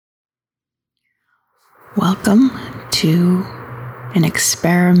Welcome to an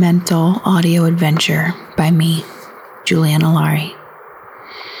experimental audio adventure by me, Juliana Lari.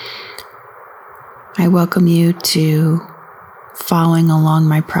 I welcome you to following along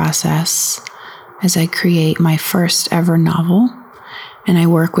my process as I create my first ever novel, and I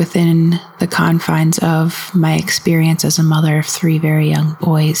work within the confines of my experience as a mother of 3 very young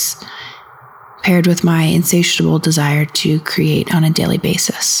boys, paired with my insatiable desire to create on a daily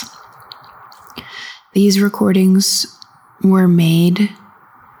basis. These recordings were made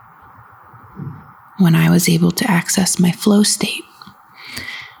when I was able to access my flow state,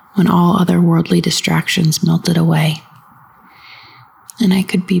 when all other worldly distractions melted away, and I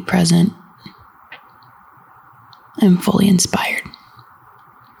could be present and fully inspired.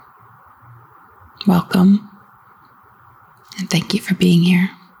 Welcome, and thank you for being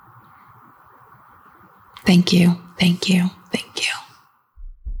here. Thank you, thank you, thank you.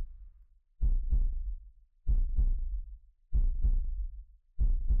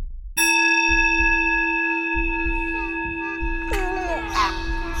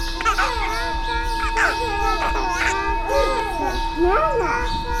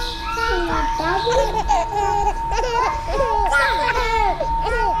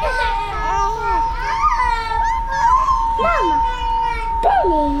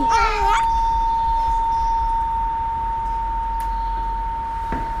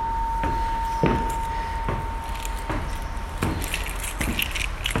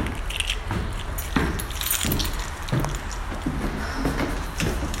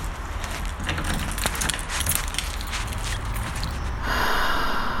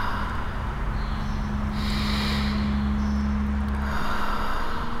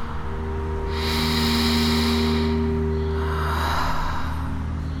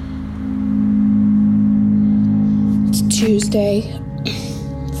 Tuesday,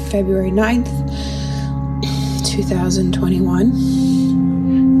 February 9th, 2021.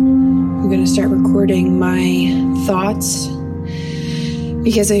 I'm going to start recording my thoughts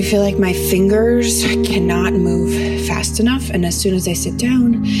because I feel like my fingers cannot move fast enough. And as soon as I sit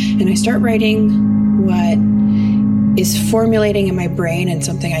down and I start writing what is formulating in my brain and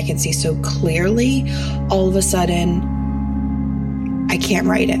something I can see so clearly, all of a sudden I can't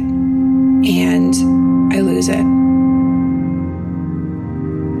write it and I lose it.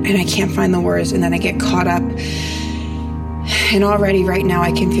 And I can't find the words, and then I get caught up. And already right now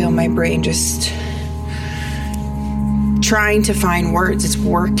I can feel my brain just trying to find words. It's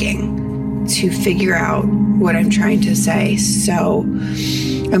working to figure out what I'm trying to say. So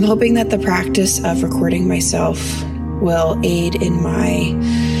I'm hoping that the practice of recording myself will aid in my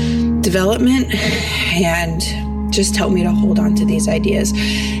development and just help me to hold on to these ideas.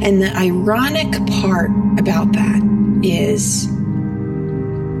 And the ironic part about that is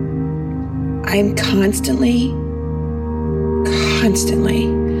I'm constantly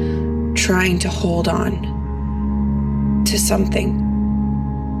trying to hold on to something,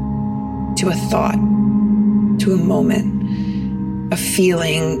 to a thought, to a moment, a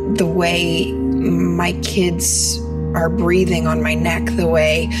feeling, the way my kids are breathing on my neck, the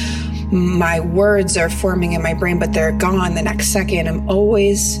way my words are forming in my brain, but they're gone the next second. I'm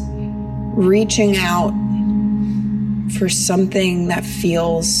always reaching out for something that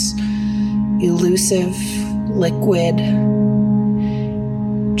feels elusive, liquid,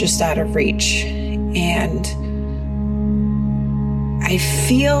 just out of reach. And I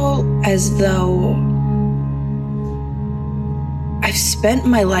feel as though I've spent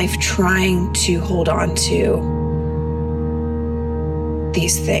my life trying to hold on to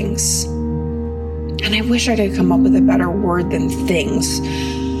these things. And I wish I could come up with a better word than things.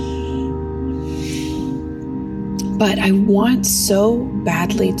 But I want so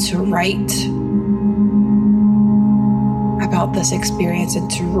badly to write about this experience and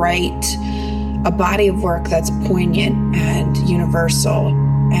to write a body of work that's poignant and universal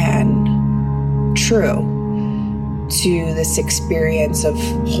and true to this experience of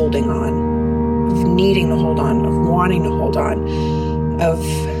holding on, of needing to hold on, of wanting to hold on,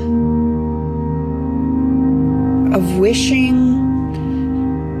 of wishing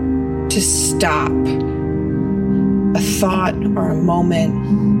to stop a thought or a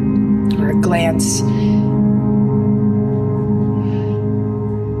moment or a glance.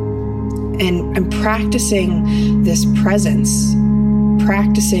 And I'm practicing this presence,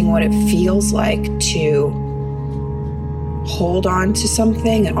 practicing what it feels like to hold on to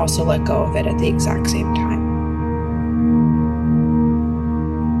something and also let go of it at the exact same time.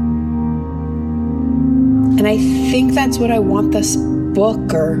 And I think that's what I want this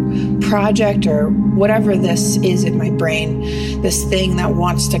book or project or whatever this is in my brain, this thing that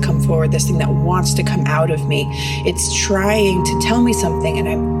wants to come forward, this thing that wants to come out of me. It's trying to tell me something, and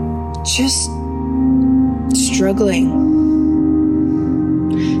I'm just struggling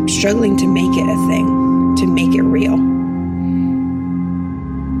to make it a thing, to make it real.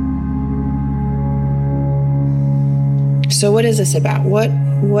 So what is this about? What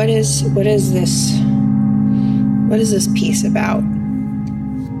is this piece about?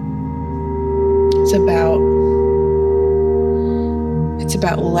 It's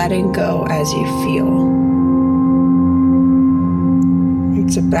about letting go as you feel.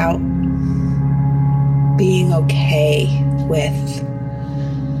 It's about being okay with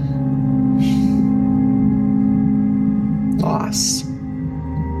loss.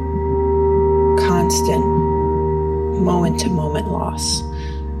 Constant moment-to-moment loss.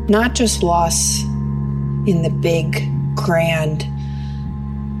 Not just loss in the big, grand,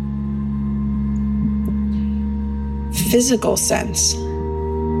 physical sense,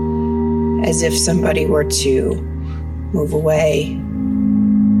 as if somebody were to move away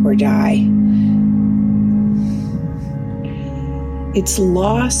or die. It's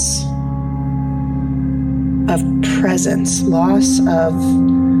loss of presence, loss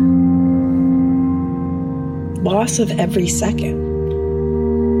of every second.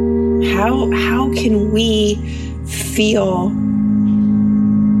 How can we feel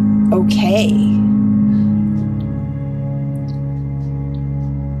okay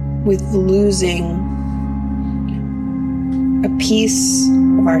with losing a piece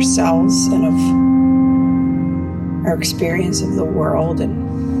of ourselves and of our experience of the world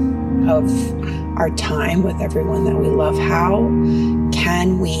and of our time with everyone that we love? How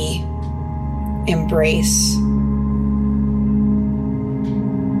can we embrace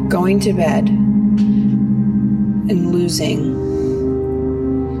going to bed and losing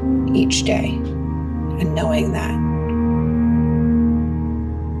each day and knowing that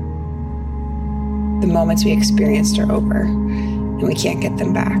the moments we experienced are over and we can't get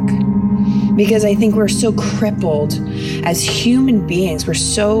them back? Because I think we're so crippled as human beings. We're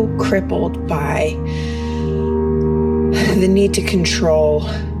so crippled by the need to control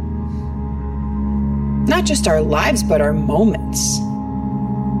not just our lives, but our moments.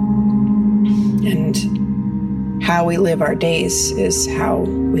 And how we live our days is how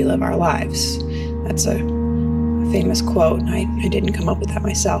we live our lives. That's a famous quote, and I didn't come up with that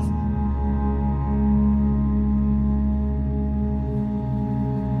myself.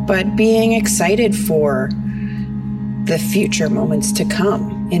 But being excited for the future moments to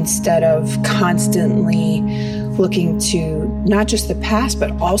come instead of constantly looking to not just the past,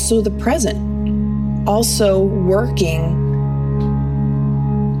 but also the present. Also working,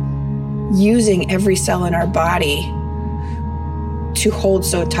 using every cell in our body to hold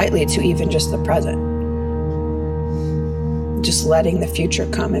so tightly to even just the present. Just letting the future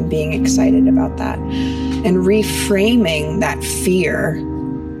come and being excited about that. And reframing that fear,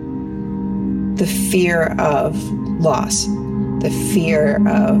 the fear of loss, the fear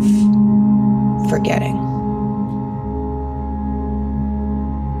of forgetting.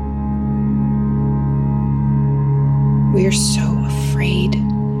 We are so afraid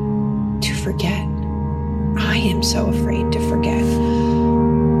to forget. I am so afraid to forget.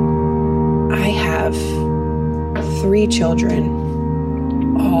 I have 3 children,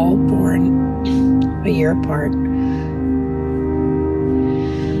 all born a year apart.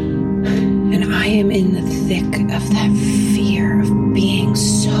 And I am in the thick of that fear of being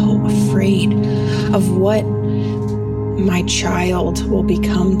so afraid of what my child will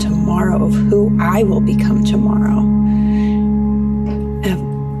become tomorrow, of who I will become tomorrow.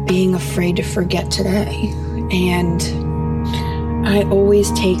 Being afraid to forget today. And I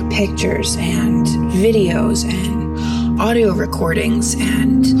always take pictures and videos and audio recordings,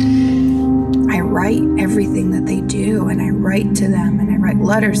 and I write everything that they do, and I write to them, and I write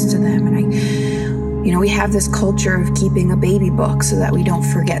letters to them, and we have this culture of keeping a baby book so that we don't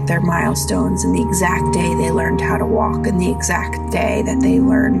forget their milestones and the exact day they learned how to walk and the exact day that they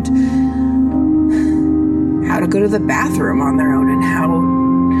learned how to go to the bathroom on their own and how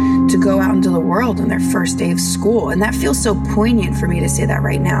to go out into the world on their first day of school. And that feels so poignant for me to say that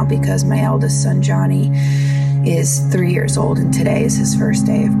right now, because my eldest son, Johnny, is 3 years old, and today is his first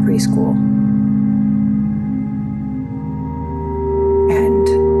day of preschool. And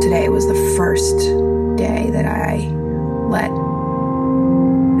today was the first day that I let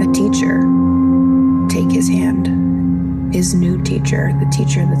a teacher take his hand, his new teacher, the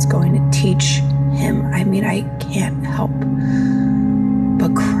teacher that's going to teach him. I mean, I can't help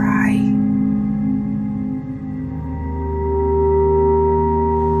but cry.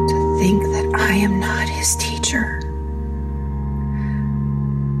 think that I am not his teacher.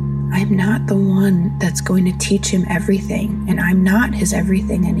 I'm not the one that's going to teach him everything, and I'm not his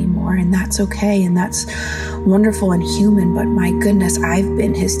everything anymore, and that's okay, and that's wonderful and human, but my goodness, I've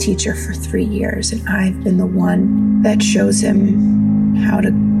been his teacher for 3 years, and I've been the one that shows him how to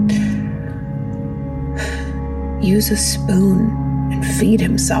use a spoon and feed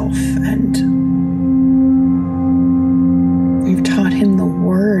himself, and I've taught him the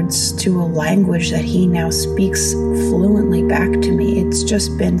words to a language that he now speaks fluently back to me. It's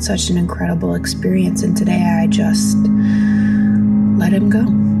just been such an incredible experience, and today I just let him go.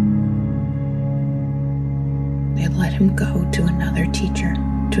 I let him go to another teacher,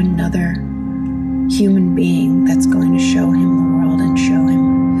 to another human being that's going to show him the world and show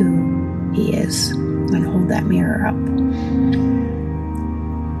him who he is, and hold that mirror up.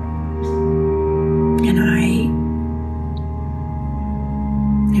 And I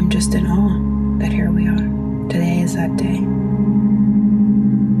am just in awe that here we are. Today is that day.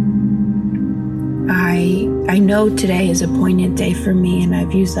 I know today is a poignant day for me, and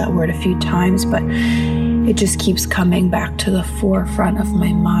I've used that word a few times, but it just keeps coming back to the forefront of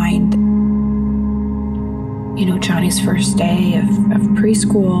my mind. You know, Johnny's first day of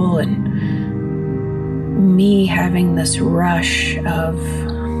preschool, and me having this rush of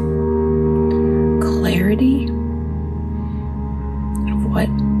clarity of what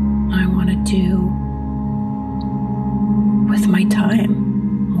I want to do with my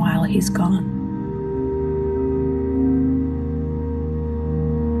time while he's gone.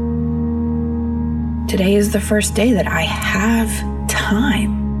 Today is the first day that I have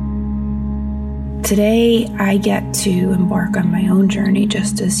time. Today I get to embark on my own journey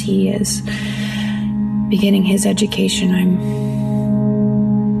just as he is beginning his education.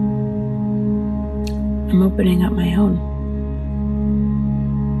 I'm opening up my own.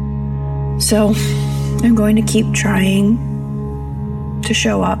 So I'm going to keep trying to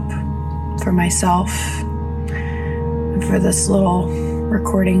show up for myself and for this little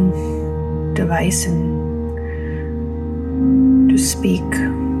recording device and just speak.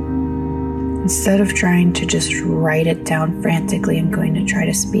 Instead of trying to just write it down frantically, I'm going to try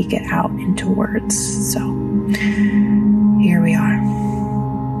to speak it out into words. So here we are.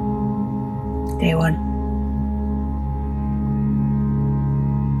 Day 1.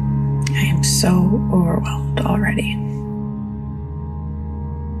 I am so overwhelmed already.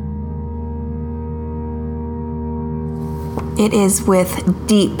 It is with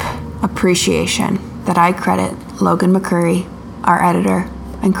deep appreciation that I credit Logan McCurry, our editor,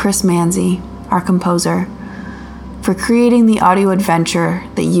 and Chris Manzi, our composer, for creating the audio adventure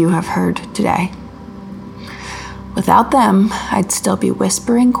that you have heard today. Without them, I'd still be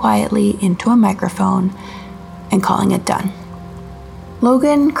whispering quietly into a microphone and calling it done.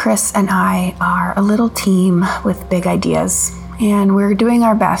 Logan, Chris, and I are a little team with big ideas, and we're doing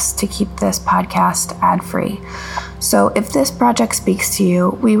our best to keep this podcast ad-free. So if this project speaks to you,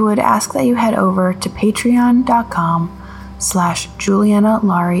 we would ask that you head over to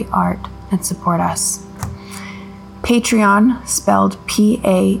patreon.com/JulianaLaurieArt and support us. Patreon, spelled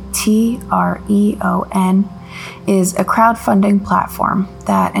Patreon, is a crowdfunding platform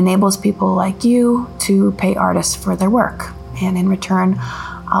that enables people like you to pay artists for their work. And in return,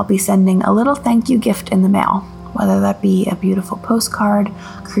 I'll be sending a little thank you gift in the mail, whether that be a beautiful postcard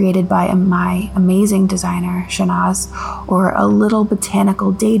created by my amazing designer, Shanaz, or a little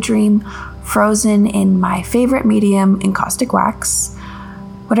botanical daydream frozen in my favorite medium, encaustic wax.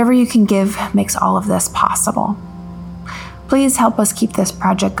 Whatever you can give makes all of this possible. Please help us keep this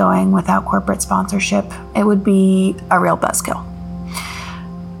project going without corporate sponsorship. It would be a real buzzkill.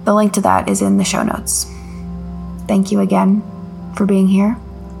 The link to that is in the show notes. Thank you again for being here,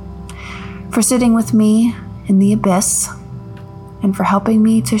 for sitting with me in the abyss, and for helping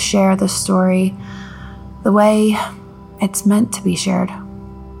me to share the story the way it's meant to be shared,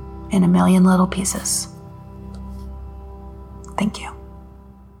 in a million little pieces. Thank you.